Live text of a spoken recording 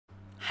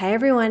Hi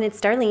everyone,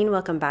 it's Darlene.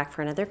 Welcome back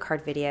for another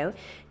card video.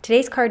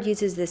 Today's card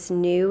uses this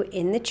new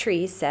In the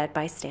Trees set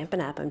by Stampin'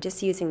 Up. I'm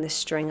just using the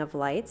String of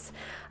Lights.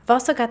 I've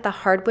also got the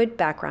Hardwood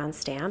background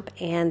stamp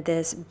and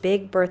this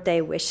Big Birthday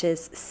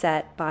Wishes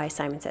set by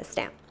Simon Says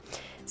Stamp.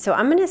 So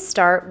I'm going to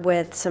start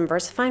with some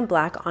VersaFine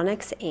Black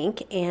Onyx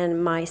ink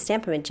and my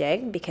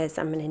Stamp-A-Majig because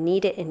I'm going to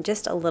need it in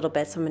just a little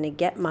bit. So I'm going to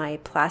get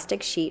my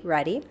plastic sheet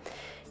ready.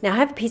 Now I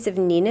have a piece of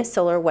Nina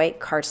Solar White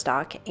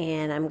cardstock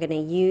and I'm going to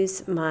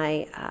use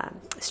my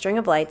String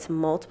of Lights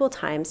multiple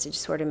times to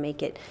just sort of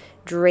make it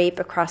drape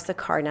across the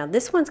card. Now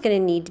this one's going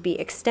to need to be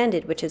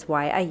extended, which is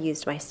why I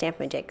used my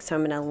Stamp-A-Majig. So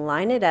I'm going to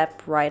line it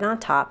up right on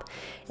top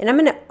and I'm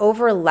going to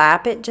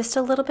overlap it just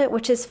a little bit,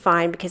 which is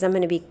fine because I'm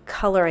going to be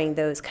coloring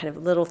those kind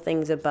of little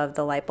things above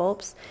the light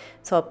bulbs.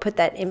 So I'll put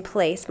that in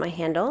place, my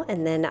handle,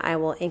 and then I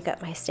will ink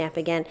up my stamp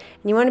again.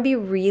 And you want to be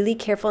really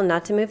careful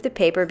not to move the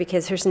paper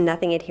because there's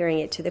nothing adhering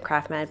it to the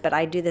craft mat, but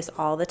I do this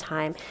all the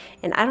time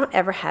and I don't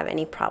ever have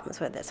any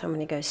problems with it. So I'm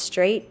going to go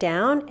straight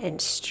down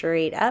and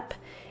straight up.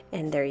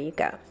 And there you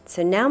go.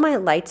 So now my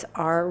lights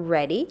are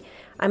ready.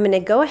 I'm going to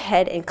go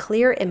ahead and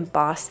clear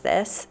emboss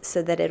this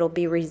so that it'll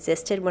be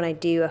resisted when I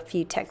do a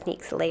few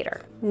techniques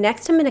later.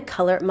 Next I'm going to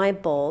color my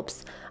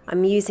bulbs.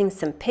 I'm using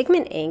some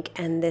pigment ink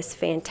and this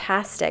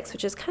Fantastics,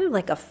 which is kind of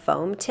like a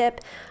foam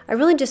tip. I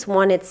really just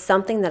wanted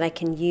something that I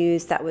can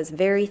use that was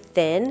very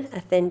thin,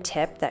 a thin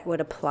tip that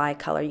would apply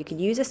color. You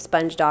could use a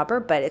sponge dauber,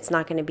 but it's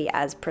not going to be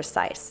as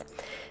precise.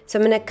 So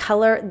I'm going to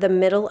color the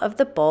middle of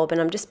the bulb and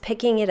I'm just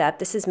picking it up.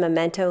 This is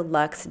Memento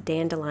Luxe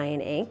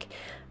Dandelion ink.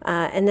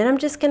 And then I'm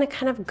just going to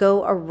kind of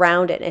go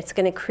around it. It's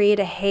going to create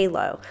a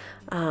halo.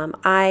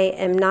 I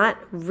am not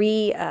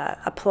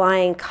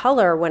applying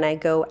color when I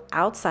go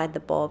outside the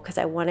bulb because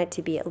I want it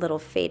to be a little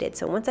faded.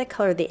 So once I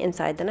color the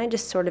inside, then I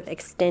just sort of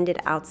extend it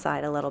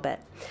outside a little bit.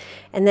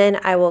 And then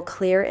I will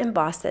clear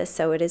emboss this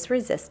so it is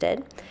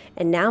resisted.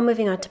 And now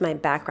moving on to my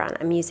background,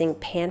 I'm using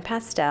Pan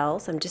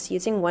Pastels. I'm just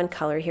using one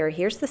color here.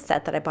 Here's the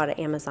set that I bought at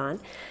Amazon.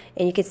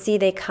 And you can see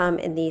they come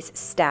in these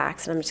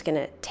stacks. And I'm just going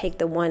to take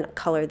the one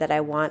color that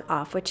I want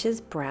off, which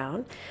is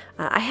brown.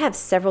 I have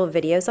several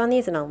videos on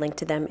these and I'll link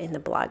to them in the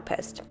blog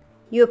post.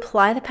 You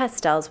apply the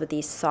pastels with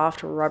these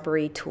soft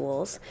rubbery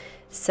tools.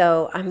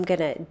 So I'm going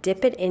to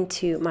dip it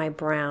into my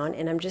brown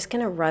and I'm just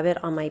going to rub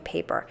it on my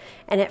paper.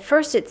 And at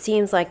first it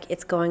seems like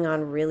it's going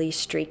on really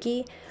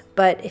streaky,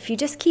 but if you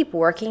just keep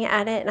working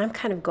at it, and I'm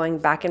kind of going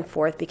back and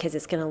forth because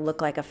it's going to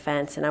look like a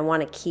fence and I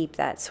want to keep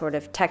that sort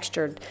of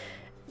textured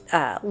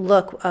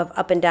look of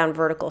up and down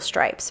vertical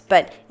stripes,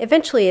 but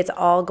eventually it's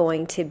all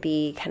going to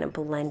be kind of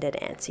blended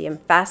in. So I'm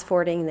fast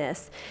forwarding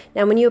this.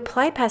 Now when you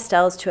apply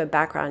pastels to a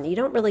background, you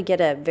don't really get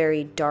a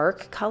very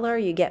dark color,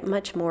 you get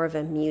much more of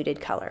a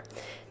muted color.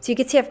 So you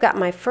can see I've got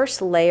my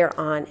first layer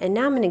on and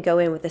now I'm going to go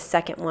in with the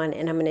second one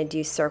and I'm going to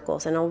do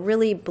circles and I'll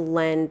really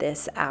blend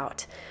this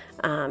out.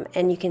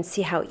 And you can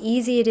see how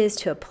easy it is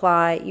to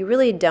apply. You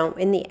really don't,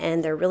 in the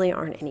end, there really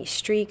aren't any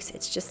streaks.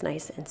 It's just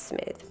nice and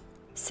smooth.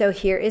 So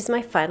here is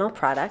my final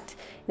product.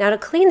 Now to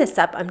clean this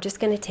up, I'm just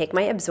going to take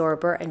my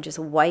absorber and just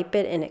wipe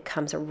it and it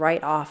comes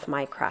right off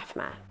my craft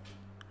mat.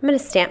 I'm going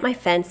to stamp my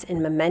fence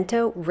in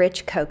Memento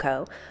Rich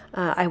Cocoa.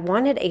 I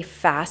wanted a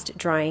fast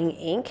drying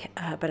ink,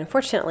 but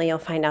unfortunately you'll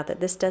find out that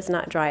this does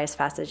not dry as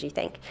fast as you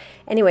think.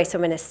 Anyway, so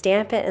I'm going to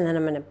stamp it and then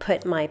I'm going to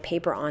put my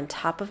paper on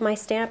top of my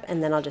stamp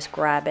and then I'll just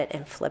grab it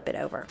and flip it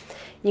over.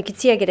 You can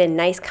see I get a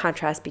nice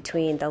contrast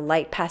between the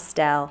light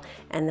pastel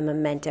and the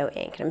Memento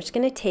ink. And I'm just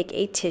going to take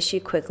a tissue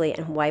quickly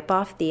and wipe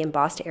off the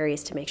embossed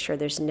areas to make sure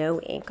there's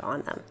no ink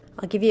on them.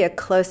 I'll give you a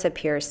close-up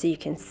here so you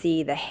can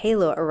see the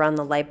halo around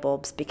the light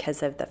bulbs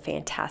because of the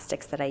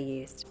Fantastics that I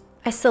used.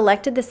 I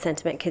selected the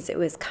sentiment because it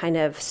was kind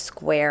of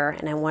square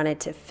and I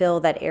wanted to fill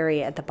that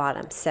area at the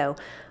bottom. So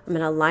I'm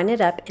going to line it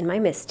up in my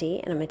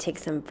MISTI and I'm going to take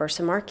some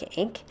Versamark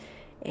ink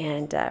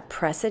and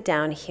press it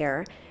down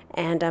here.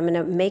 And I'm going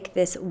to make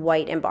this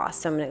white emboss.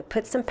 So I'm going to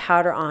put some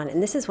powder on.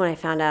 And this is when I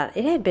found out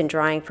it had been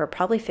drying for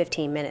probably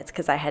 15 minutes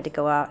because I had to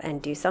go out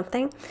and do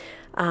something.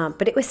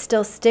 But it was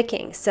still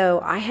sticking. So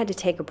I had to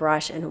take a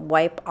brush and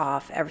wipe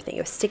off everything.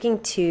 It was sticking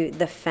to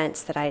the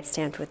fence that I had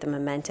stamped with the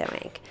Memento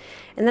ink.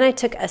 And then I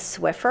took a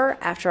Swiffer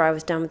after I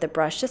was done with the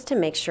brush just to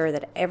make sure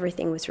that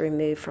everything was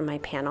removed from my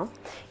panel.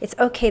 It's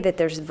okay that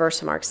there's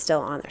Versamark still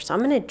on there. So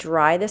I'm going to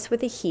dry this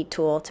with a heat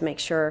tool to make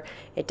sure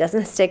it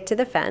doesn't stick to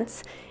the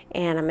fence.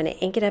 And I'm going to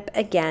ink it up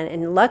again,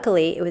 and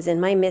luckily it was in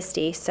my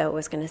MISTI, so it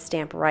was going to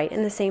stamp right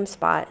in the same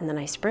spot, and then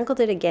I sprinkled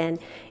it again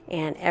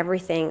and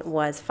everything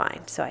was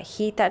fine. So I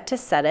heat that to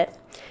set it.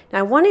 Now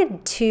I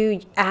wanted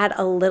to add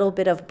a little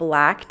bit of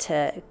black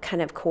to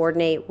kind of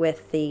coordinate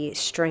with the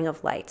String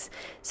of Lights.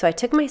 So I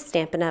took my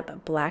Stampin'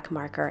 Up! Black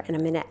marker and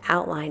I'm going to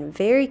outline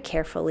very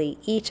carefully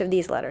each of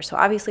these letters. So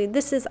obviously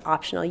this is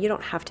optional, you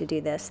don't have to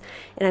do this.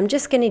 And I'm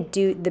just going to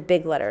do the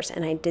big letters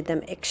and I did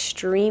them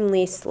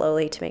extremely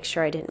slowly to make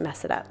sure I didn't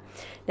mess it up.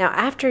 Now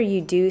after you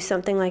do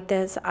something like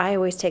this, I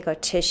always take a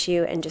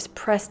tissue and just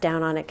press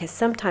down on it because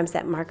sometimes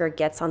that marker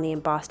gets on the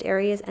embossed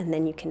areas and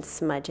then you can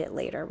smudge it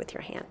later with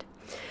your hand.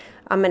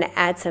 I'm going to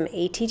add some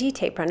ATG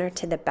tape runner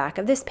to the back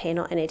of this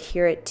panel and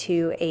adhere it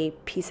to a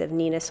piece of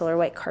Neenah Solar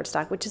White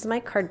cardstock, which is my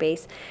card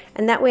base,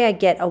 and that way I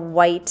get a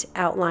white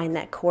outline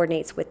that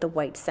coordinates with the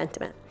white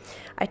sentiment.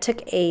 I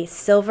took a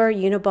silver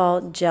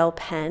Uniball gel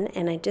pen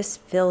and I just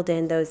filled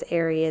in those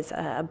areas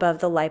above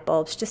the light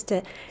bulbs just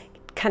to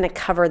kind of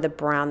cover the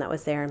brown that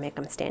was there and make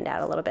them stand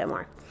out a little bit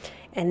more.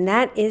 And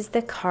that is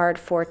the card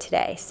for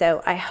today.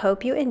 So I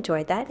hope you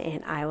enjoyed that,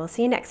 and I will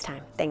see you next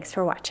time. Thanks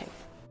for watching.